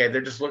 okay?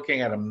 They're just looking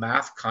at a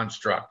math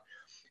construct.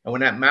 And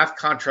when that math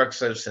construct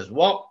says,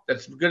 well,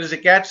 that's as good as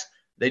it gets,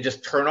 they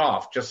just turn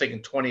off, just like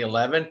in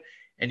 2011,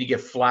 and you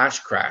get flash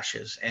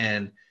crashes.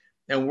 And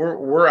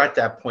we're at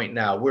that point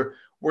now.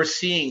 We're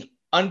seeing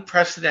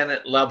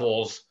unprecedented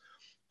levels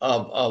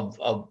of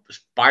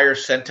buyer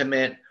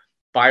sentiment,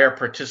 buyer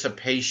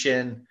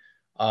participation,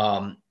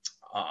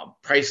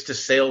 price to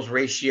sales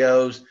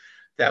ratios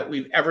that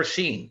we've ever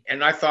seen.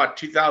 And I thought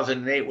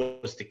 2008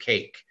 was the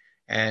cake,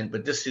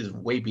 but this is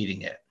way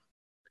beating it.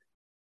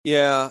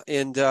 Yeah,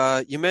 and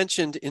you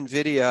mentioned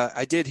NVIDIA.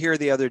 I did hear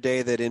the other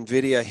day that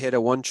NVIDIA hit a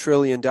 $1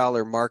 trillion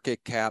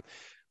market cap.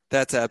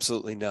 That's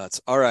absolutely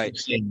nuts. All right.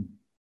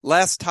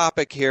 Last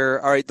topic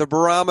here. All right. The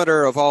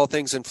barometer of all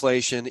things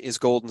inflation is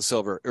gold and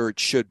silver, or it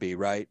should be,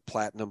 right?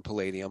 Platinum,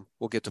 palladium.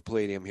 We'll get to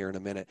palladium here in a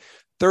minute.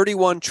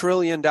 $31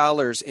 trillion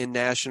in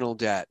national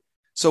debt.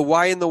 So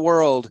why in the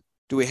world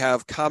do we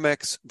have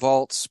COMEX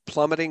vaults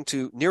plummeting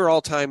to near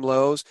all-time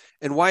lows?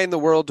 And why in the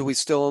world do we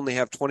still only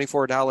have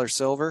 $24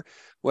 silver?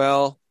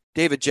 Well,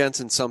 David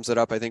Jensen sums it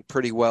up, I think,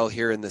 pretty well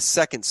here in the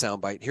second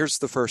soundbite. Here's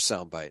the first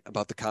soundbite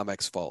about the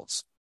COMEX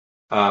vaults.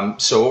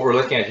 So what we're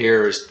looking at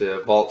here is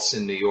the vaults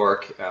in New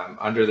York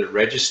under the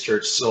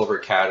registered silver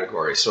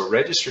category. So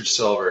registered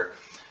silver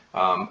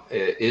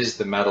is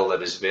the metal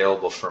that is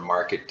available for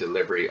market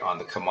delivery on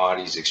the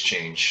commodities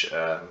exchange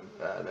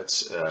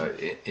that's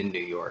in New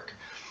York.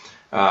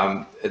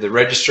 The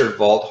registered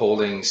vault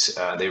holdings,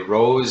 they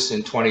rose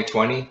in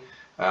 2020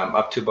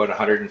 up to about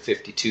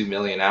 152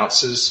 million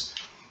ounces.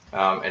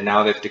 And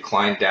now they've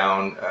declined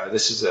down.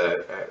 This is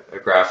a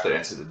graph that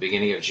ends at the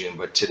beginning of June,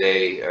 but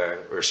today,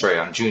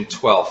 on June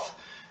 12th,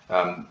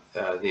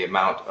 the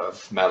amount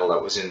of metal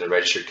that was in the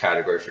registered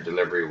category for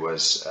delivery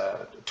was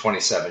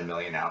 27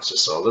 million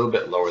ounces, so a little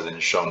bit lower than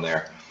is shown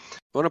there.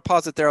 I want to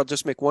pause it there. I'll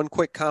just make one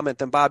quick comment,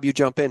 then Bob, you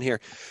jump in here.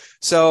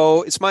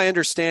 So it's my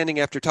understanding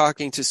after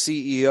talking to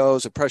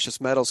CEOs of precious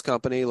metals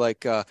company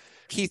like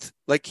Keith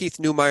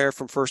Neumeyer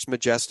from First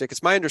Majestic,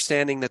 it's my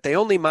understanding that they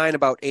only mine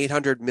about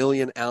 800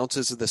 million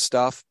ounces of the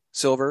stuff,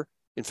 silver,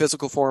 in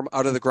physical form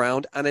out of the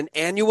ground on an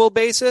annual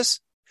basis.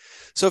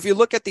 So if you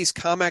look at these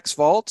COMEX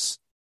vaults,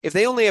 if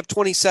they only have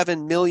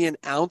 27 million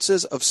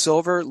ounces of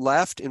silver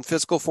left in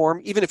physical form,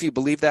 even if you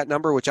believe that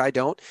number, which I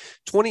don't,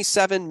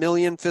 27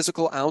 million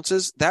physical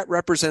ounces, that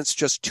represents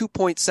just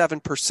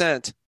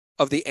 2.7%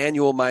 of the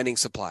annual mining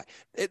supply.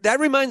 That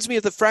reminds me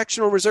of the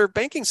fractional reserve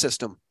banking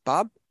system,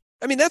 Bob.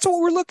 I mean, that's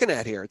what we're looking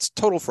at here. It's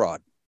total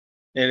fraud.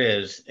 It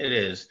is. It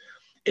is.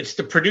 It's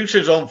the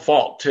producer's own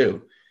fault,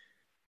 too.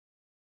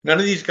 None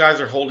of these guys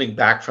are holding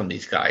back from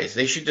these guys.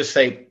 They should just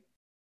say,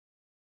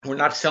 we're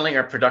not selling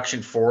our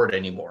production forward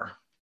anymore.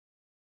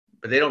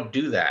 But they don't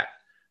do that.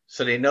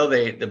 So they know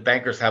the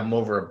bankers have them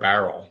over a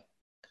barrel.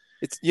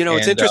 It's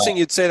interesting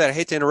you'd say that. I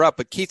hate to interrupt,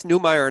 but Keith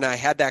Neumeyer and I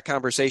had that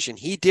conversation.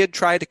 He did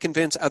try to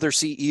convince other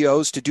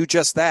CEOs to do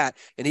just that,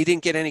 and he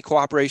didn't get any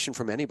cooperation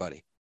from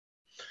anybody.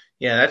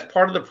 Yeah, that's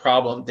part of the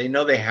problem. They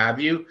know they have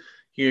you.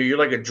 You're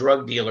like a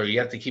drug dealer. You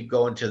have to keep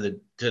going to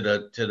the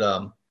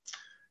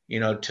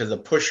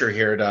pusher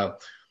here to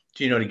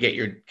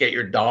get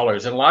your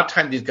dollars. And a lot of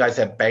times these guys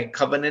have bank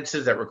covenants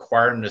that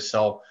require them to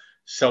sell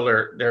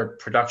their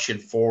production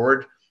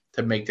forward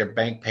to make their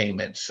bank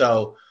payments.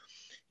 So,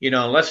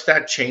 unless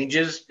that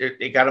changes,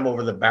 they got them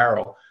over the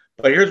barrel.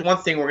 But here's one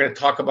thing we're going to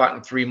talk about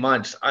in 3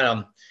 months.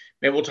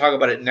 Maybe we'll talk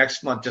about it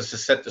next month just to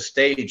set the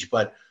stage.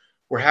 But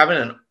we're having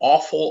an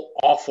awful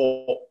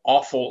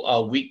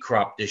wheat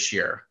crop this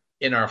year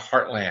in our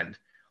heartland.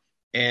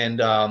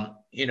 And,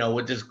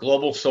 with this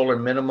global solar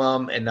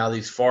minimum and now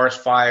these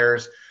forest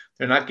fires,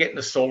 they're not getting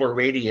the solar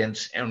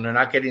radiance and they're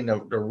not getting the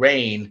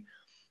rain.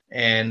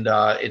 And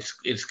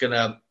it's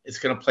gonna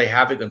play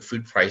havoc on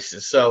food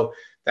prices. So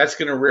that's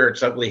gonna rear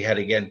its ugly head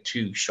again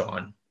too,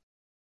 Sean.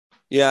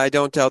 Yeah, I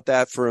don't doubt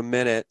that for a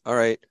minute. All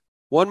right.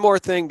 One more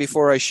thing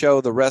before I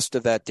show the rest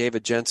of that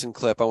David Jensen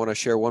clip. I want to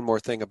share one more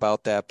thing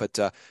about that. But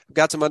I've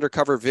got some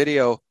undercover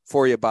video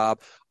for you, Bob,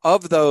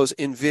 of those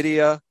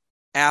NVIDIA,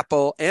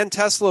 Apple, and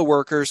Tesla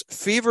workers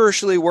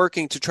feverishly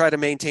working to try to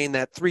maintain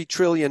that $3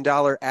 trillion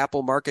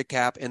Apple market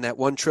cap and that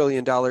 $1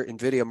 trillion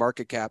NVIDIA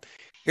market cap.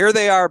 Here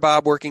they are,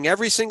 Bob, working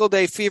every single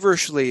day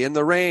feverishly in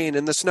the rain,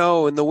 in the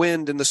snow, in the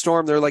wind, in the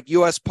storm. They're like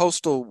U.S.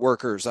 postal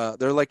workers.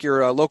 They're like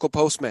your local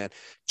postman.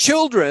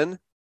 Children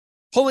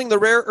pulling the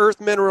rare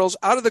earth minerals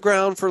out of the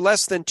ground for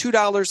less than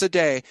 $2 a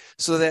day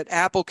so that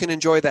Apple can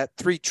enjoy that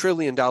 $3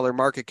 trillion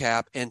market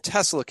cap and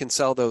Tesla can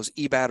sell those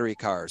e-battery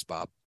cars,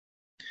 Bob.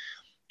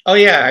 Oh,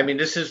 yeah. I mean,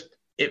 this is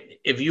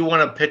if you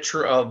want a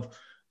picture of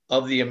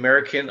the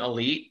American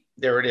elite,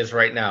 there it is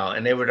right now.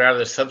 And they would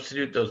rather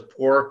substitute those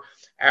poor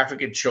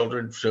African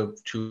children to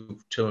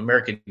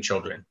American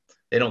children.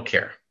 They don't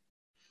care.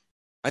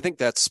 I think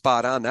that's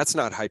spot on. That's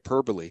not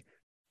hyperbole.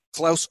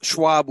 Klaus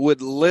Schwab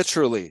would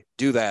literally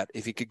do that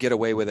if he could get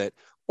away with it.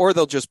 Or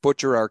they'll just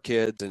butcher our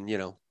kids and,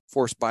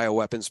 force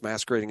bioweapons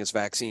masquerading as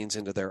vaccines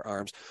into their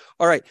arms.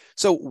 All right.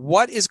 So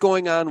what is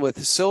going on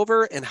with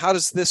silver and how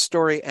does this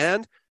story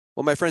end?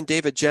 Well, my friend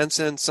David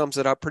Jensen sums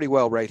it up pretty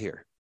well right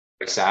here.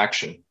 Price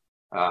action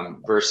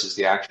versus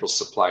the actual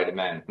supply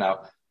demand.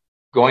 Now,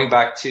 going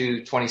back to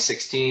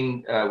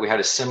 2016, we had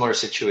a similar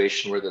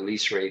situation where the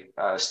lease rate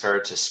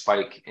started to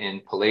spike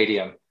in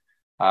palladium.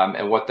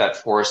 And what that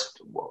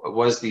forced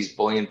was these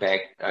bullion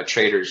bank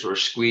traders were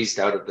squeezed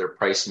out of their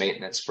price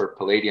maintenance for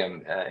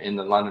palladium in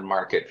the London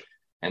market.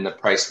 And the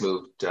price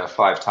moved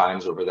 5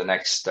 times over the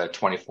next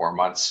 24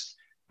 months.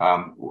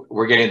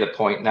 We're getting to the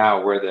point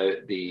now where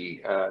the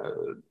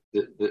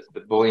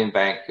bullion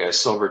bank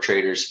silver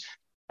traders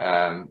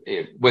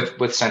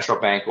with central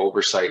bank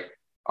oversight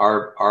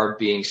are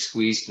being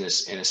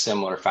squeezed in a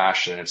similar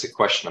fashion. And it's a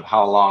question of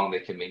how long they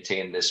can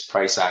maintain this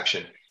price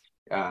action,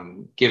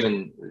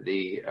 given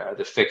the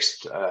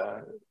fixed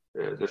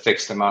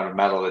amount of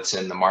metal that's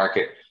in the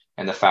market,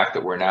 and the fact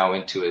that we're now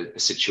into a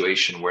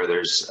situation where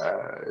there's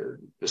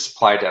the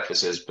supply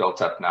deficit is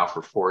built up now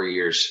for 4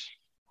 years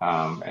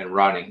and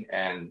running,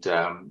 and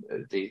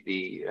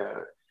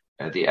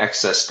the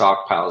excess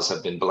stockpiles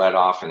have been bled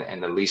off,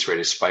 and the lease rate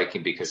is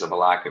spiking because of a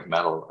lack of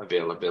metal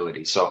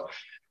availability. So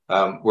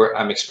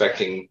I'm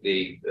expecting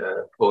the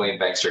bullion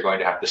banks are going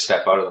to have to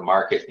step out of the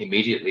market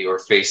immediately or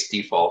face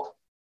default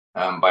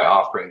by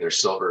offering their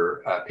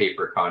silver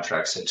paper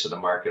contracts into the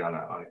market on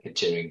a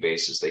continuing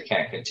basis. They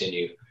can't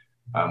continue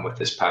with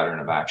this pattern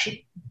of action.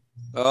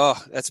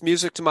 Oh, that's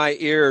music to my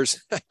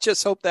ears. I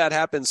just hope that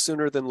happens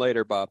sooner than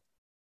later, Bob.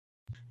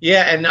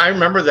 Yeah, and I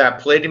remember that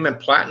palladium and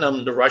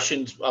platinum, the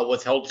Russians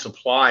withheld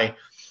supply,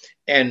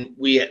 and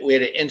we had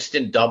an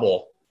instant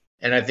double.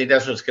 And I think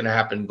that's what's going to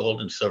happen in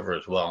gold and silver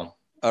as well.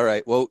 All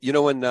right. Well,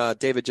 when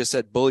David just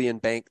said bullion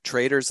bank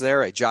traders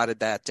there, I jotted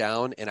that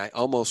down and I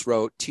almost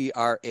wrote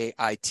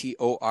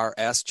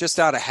TRAITORS just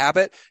out of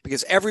habit,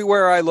 because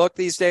everywhere I look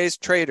these days,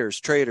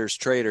 traders.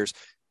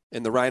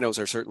 And the rhinos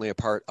are certainly a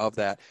part of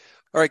that.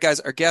 All right, guys,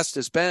 our guest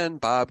has been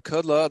Bob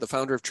Kudla, the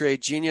founder of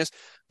Trade Genius.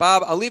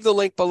 Bob, I'll leave the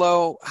link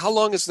below. How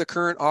long is the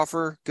current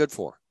offer good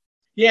for?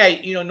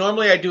 Yeah,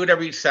 normally I do it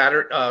every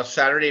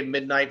Saturday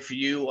midnight for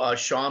you,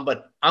 Sean,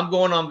 but I'm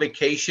going on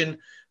vacation.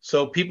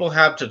 So people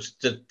have to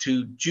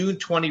June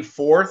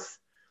 24th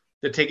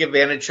to take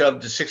advantage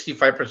of the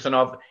 65%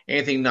 off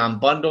anything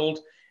non-bundled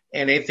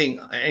and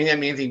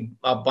anything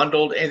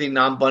bundled, anything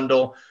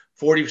non-bundle,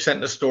 40%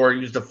 in the store.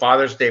 Use the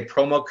Father's Day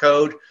promo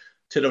code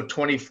to the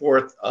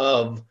 24th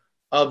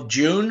of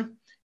June,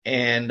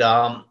 and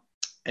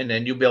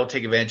then you'll be able to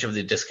take advantage of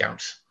the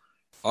discounts.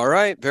 All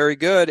right, very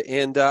good.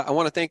 And I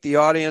want to thank the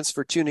audience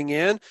for tuning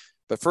in.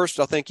 But first,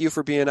 I'll thank you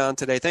for being on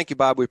today. Thank you,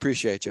 Bob. We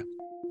appreciate you.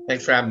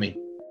 Thanks for having me.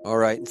 All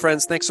right. And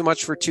friends, thanks so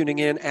much for tuning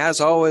in.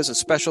 As always, a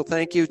special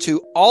thank you to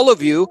all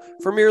of you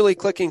for merely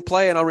clicking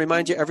play. And I'll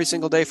remind you every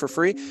single day for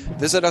free,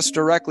 visit us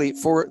directly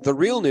for the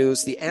real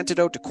news, the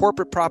antidote to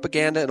corporate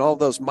propaganda and all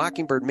those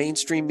mockingbird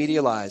mainstream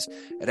media lies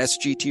at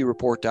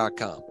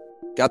sgtreport.com.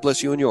 God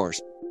bless you and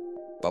yours.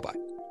 Bye-bye.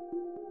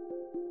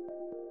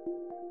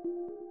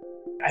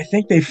 I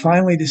think they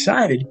finally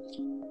decided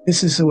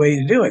this is the way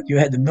to do it. You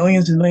had the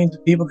millions and millions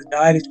of people that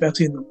died,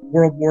 especially in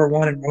World War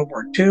I and World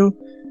War II,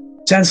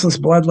 senseless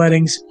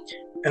bloodlettings,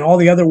 and all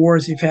the other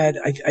wars they've had.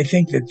 I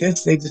think that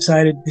they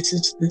decided this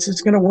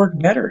is going to work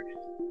better.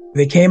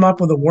 They came up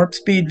with a warp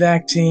speed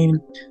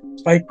vaccine,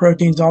 spike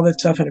proteins, all that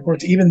stuff. And of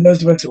course, even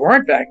those of us who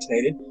aren't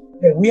vaccinated,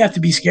 we have to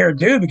be scared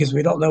too, because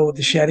we don't know what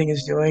the shedding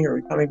is doing, or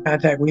we come in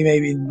contact. We may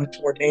be in much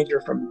more danger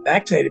from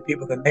vaccinated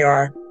people than they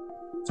are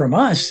from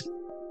us.